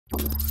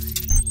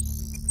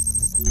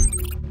The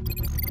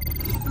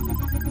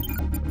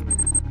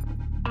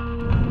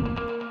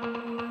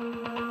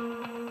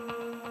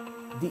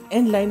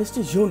N line is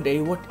to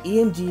Hyundai what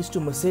AMG is to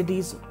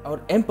Mercedes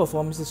or M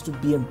Performance is to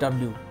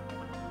BMW.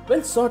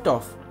 Well, sort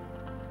of.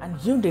 And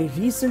Hyundai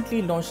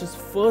recently launched its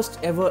first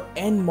ever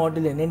N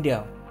model in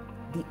India,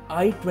 the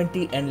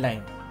i20 N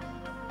line.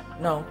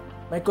 Now,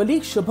 my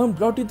colleague Shubham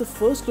brought you the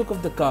first look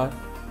of the car,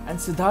 and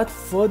Siddharth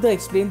further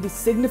explained the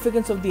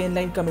significance of the N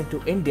line coming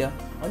to India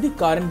on the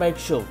Car and Bike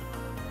show.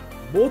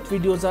 Both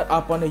videos are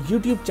up on a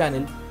YouTube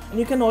channel and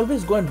you can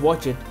always go and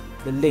watch it.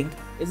 The link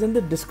is in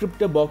the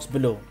descriptor box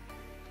below.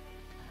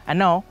 And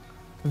now,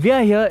 we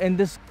are here in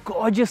this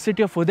gorgeous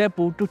city of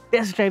Udaipur to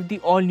test drive the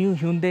all-new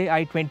Hyundai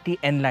i20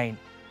 N line.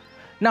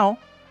 Now,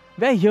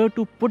 we are here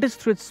to put it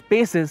through its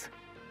paces,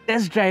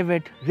 test drive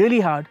it really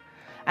hard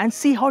and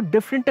see how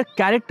different a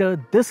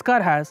character this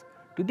car has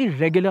to the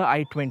regular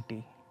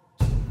i20.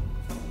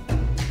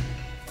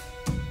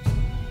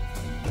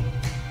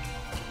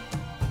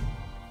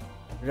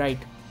 Right,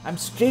 I'm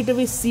straight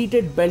away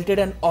seated, belted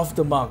and off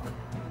the mark.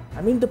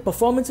 I mean, the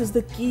performance is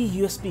the key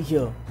USP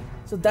here,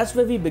 so that's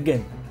where we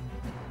begin.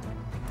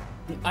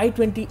 The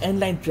i20 N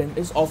line trim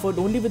is offered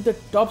only with the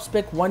top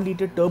spec 1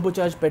 litre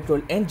turbocharged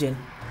petrol engine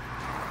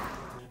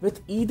with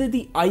either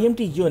the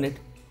IMT unit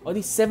or the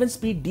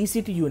 7-speed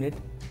DCT unit,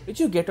 which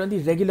you get on the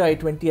regular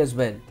i20 as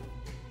well.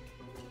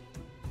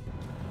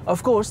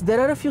 Of course, there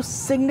are a few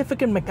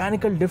significant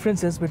mechanical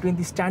differences between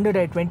the standard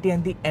i20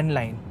 and the N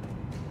line.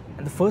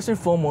 And the first and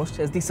foremost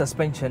is the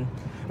suspension,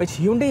 which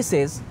Hyundai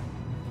says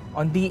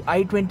on the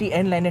i20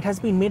 N line it has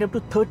been made up to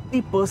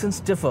 30%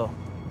 stiffer.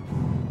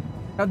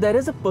 Now there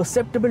is a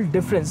perceptible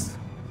difference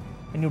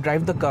when you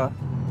drive the car,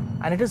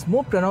 and it is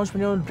more pronounced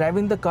when you're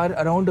driving the car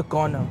around a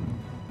corner.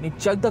 When you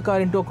chuck the car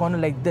into a corner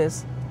like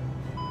this,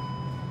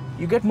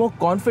 you get more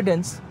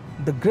confidence,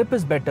 the grip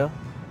is better,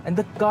 and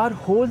the car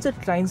holds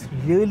its lines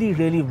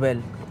really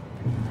well.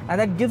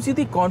 And that gives you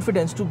the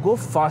confidence to go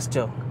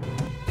faster.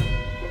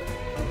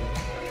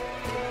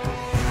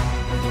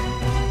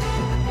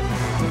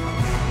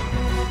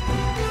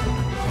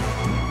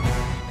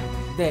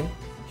 Then,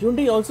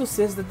 Hyundai also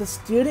says that the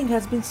steering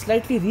has been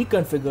slightly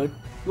reconfigured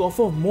to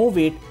offer more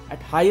weight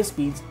at higher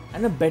speeds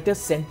and a better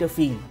center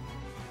feel.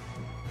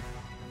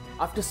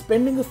 After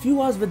spending a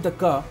few hours with the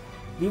car,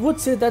 we would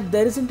say that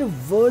there isn't a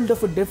world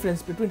of a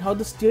difference between how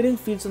the steering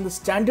feels on the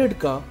standard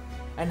car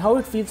and how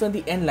it feels on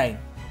the N line.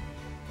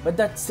 But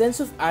that sense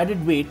of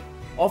added weight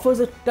offers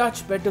a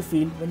touch better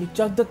feel when you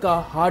chuck the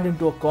car hard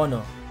into a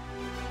corner.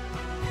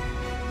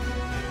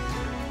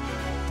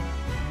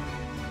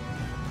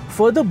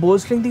 Further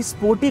bolstering these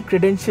sporty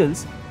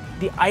credentials,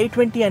 the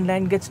i20 N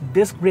line gets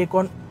disc brake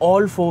on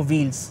all 4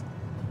 wheels,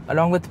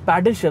 along with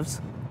paddle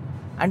shifts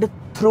and a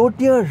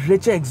throatier,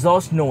 richer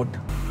exhaust note.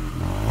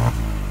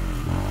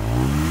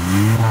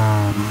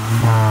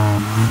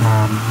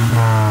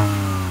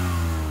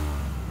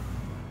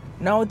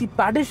 Now the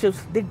paddle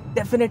shifts, they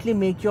definitely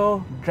make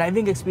your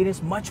driving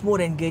experience much more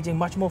engaging,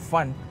 much more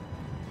fun.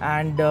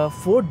 And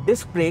 4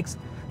 disc brakes,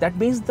 that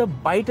means the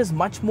bite is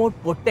much more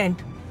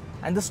potent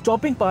and the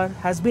stopping power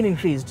has been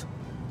increased.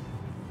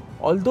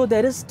 Although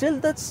there is still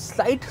that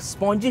slight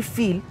spongy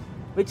feel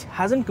which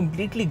hasn't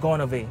completely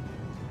gone away.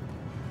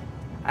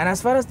 And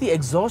as far as the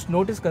exhaust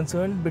note is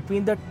concerned,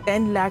 between the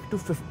 10 lakh to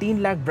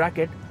 15 lakh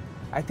bracket,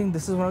 I think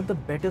this is one of the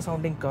better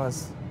sounding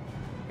cars.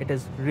 It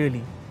is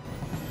really.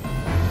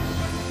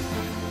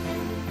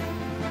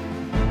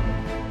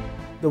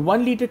 The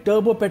 1 litre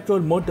turbo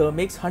petrol motor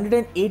makes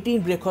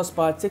 118 brake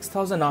horsepower at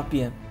 6000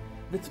 rpm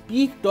with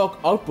peak torque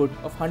output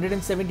of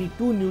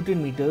 172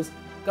 Newton meters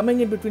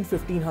coming in between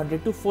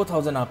 1500 to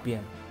 4000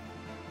 rpm.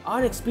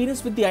 Our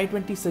experience with the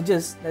i20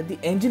 suggests that the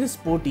engine is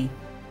sporty,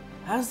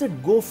 has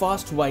that go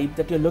fast vibe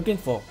that you're looking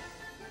for.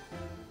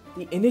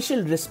 The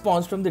initial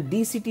response from the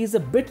DCT is a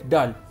bit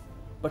dull,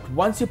 but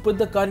once you put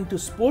the car into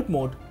sport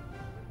mode,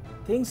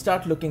 things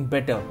start looking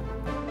better.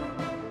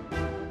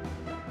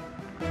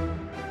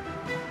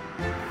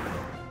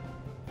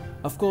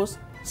 Of course,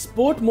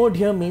 sport mode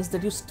here means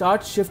that you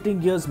start shifting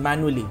gears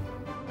manually.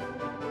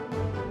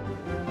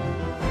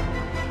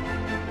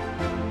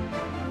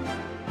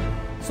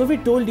 So we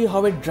told you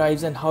how it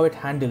drives and how it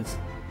handles.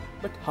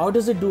 But how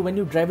does it do when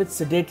you drive it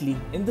sedately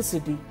in the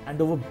city and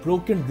over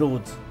broken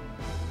roads?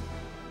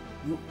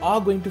 You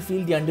are going to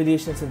feel the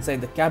undulations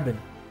inside the cabin.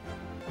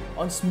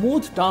 On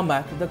smooth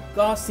tarmac, the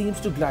car seems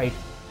to glide,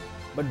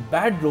 but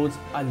bad roads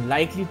are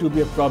likely to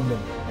be a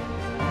problem.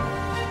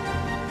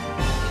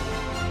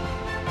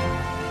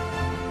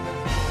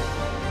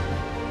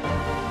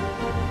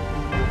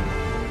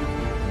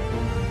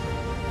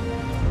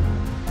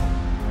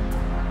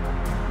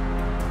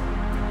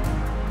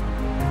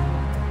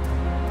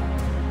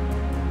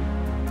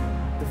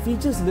 The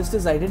features list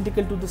is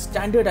identical to the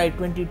standard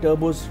i20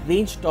 Turbo's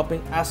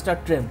range-topping Asta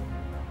trim,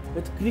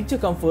 with creature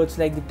comforts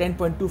like the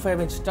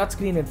 10.25-inch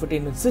touchscreen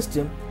infotainment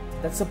system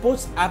that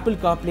supports Apple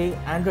CarPlay,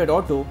 Android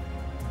Auto,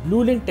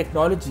 Bluelink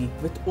technology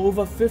with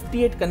over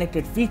 58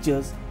 connected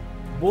features,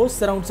 Bose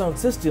surround sound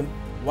system,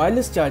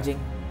 wireless charging,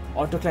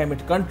 auto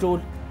climate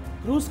control,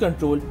 cruise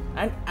control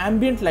and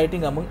ambient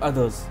lighting among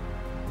others.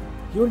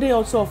 Hyundai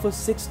also offers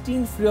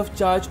 16 free of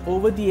charge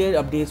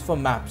over-the-air updates for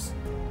maps.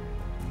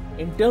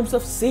 In terms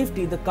of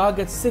safety, the car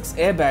gets 6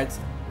 airbags,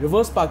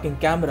 reverse parking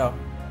camera,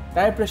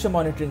 tire pressure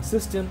monitoring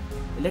system,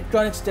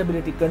 electronic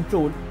stability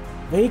control,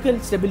 vehicle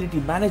stability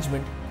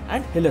management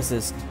and hill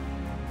assist.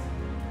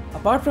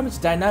 Apart from its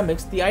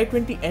dynamics, the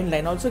i20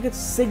 N-Line also gets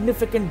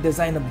significant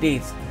design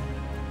updates.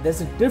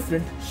 There's a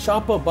different,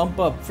 sharper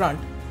bumper up front,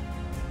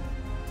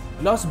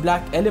 gloss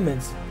black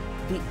elements,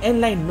 the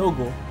N-Line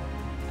logo,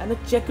 and a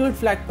checkered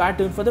flag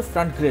pattern for the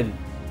front grille.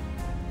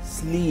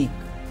 Sleek.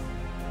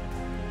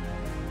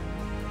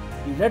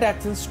 The red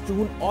accents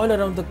strewn all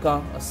around the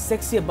car, a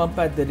sexier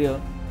bumper at the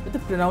rear with a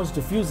pronounced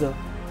diffuser,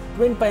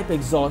 twin pipe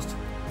exhaust,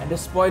 and a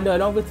spoiler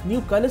along with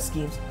new color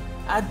schemes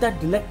add that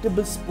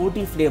delectable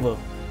sporty flavor.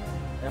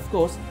 And of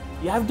course,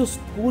 you have those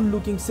cool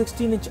looking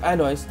 16-inch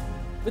alloys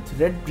with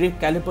red brake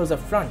calipers up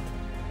front.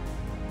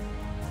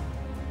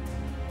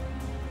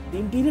 The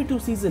interior too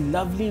sees a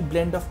lovely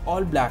blend of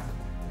all black,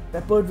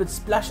 peppered with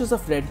splashes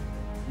of red,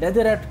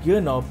 leather-wrapped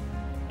gear knob,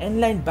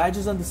 N-line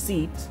badges on the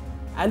seats,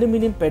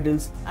 aluminium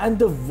pedals and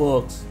the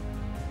works.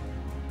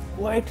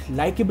 Quite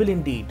likeable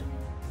indeed.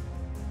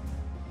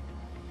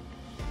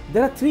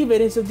 There are 3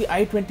 variants of the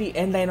i20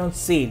 N-Line on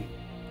sale: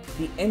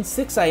 the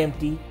N6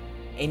 IMT,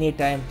 N8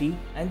 IMT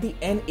and the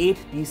N8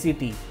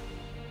 DCT.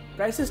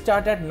 Prices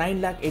start at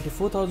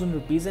 9,84,000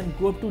 rupees and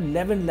go up to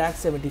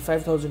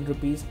 11,75,000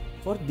 rupees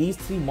for these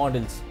 3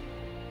 models.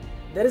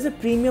 There is a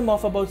premium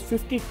of about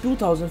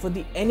 52,000 for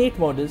the N8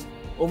 models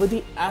over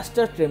the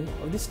Astra trim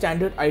of the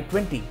standard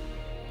i20.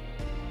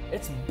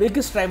 Its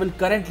biggest rival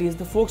currently is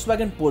the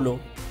Volkswagen Polo,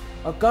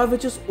 a car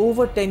which is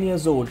over 10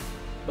 years old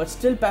but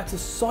still packs a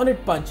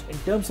solid punch in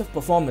terms of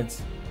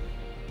performance.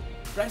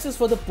 Prices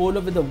for the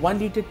Polo with the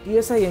 1-litre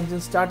TSI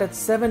engine start at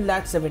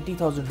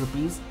 7,70,000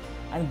 rupees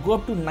and go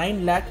up to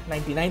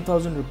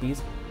 9,99,000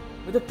 rupees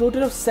with a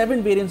total of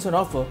 7 variants on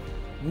offer,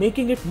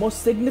 making it more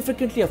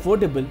significantly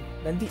affordable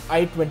than the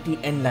i20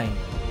 N-Line.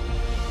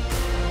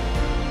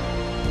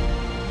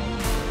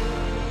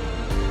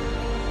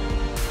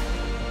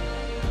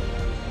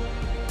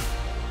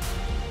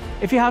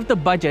 If you have the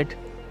budget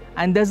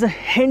and there's a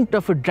hint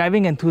of a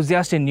driving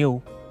enthusiast in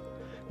you,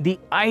 the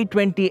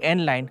i20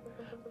 N-Line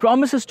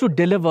promises to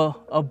deliver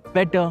a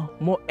better,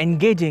 more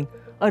engaging,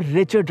 a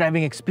richer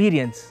driving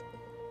experience.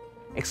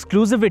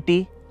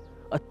 Exclusivity,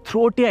 a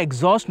throatier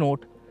exhaust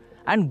note,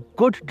 and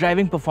good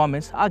driving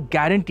performance are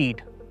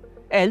guaranteed.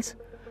 Else,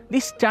 the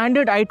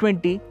standard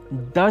i20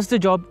 does the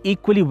job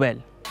equally well.